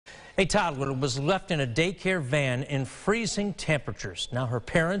A toddler was left in a daycare van in freezing temperatures. Now her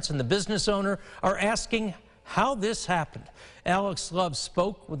parents and the business owner are asking how this happened. Alex Love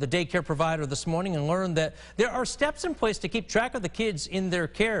spoke with the daycare provider this morning and learned that there are steps in place to keep track of the kids in their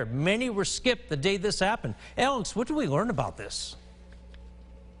care. Many were skipped the day this happened. Alex, what did we learn about this?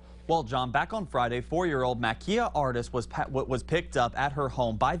 Well, John, back on Friday, 4-year-old Makia Artis was picked up at her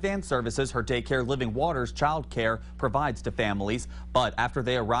home by van services her daycare Living Waters child care provides to families. But after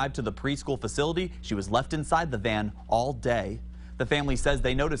they arrived to the preschool facility, she was left inside the van all day. The family says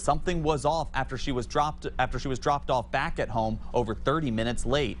they noticed something was off after she was dropped off back at home over 30 minutes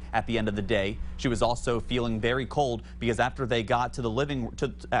late at the end of the day. She was also feeling very cold because after they got to Living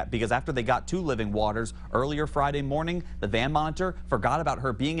Waters earlier Friday morning, the van monitor forgot about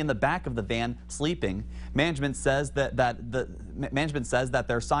her being in the back of the van sleeping. Management says that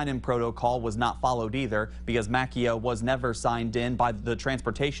their sign-in protocol was not followed either because Makia was never signed in by the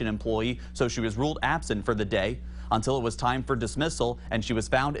transportation employee, so she was ruled absent for the day until it was time for dismissal, and she was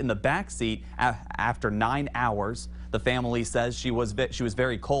found in the back seat after 9 hours. The family says she was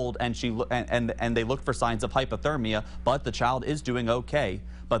very cold and they looked for signs of hypothermia, but the child is doing okay.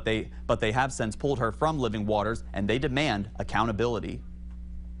 But they have since pulled her from Living Waters and they demand accountability.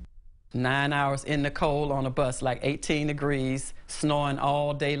 9 hours in the cold on a bus, like 18 degrees, snowing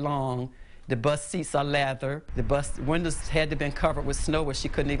all day long. The bus seats are leather. The bus windows had to been covered with snow where she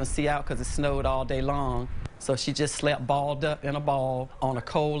couldn't even see out because it snowed all day long. So she just slept balled up in a ball on a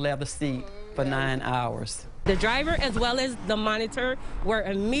cold leather seat for 9 hours. The driver as well as the monitor were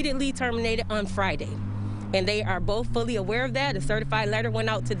immediately terminated on Friday. And they are both fully aware of that. A certified letter went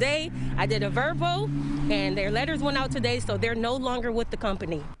out today. I did a verbal, and their letters went out today, so they're no longer with the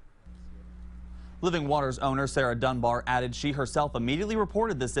company. Living Waters owner Sarah Dunbar added she herself immediately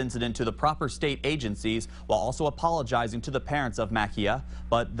reported this incident to the proper state agencies while also apologizing to the parents of Makia.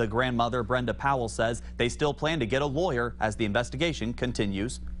 But the grandmother, Brenda Powell, says they still plan to get a lawyer as the investigation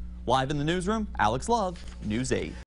continues. Live in the newsroom, Alex Love, News 8.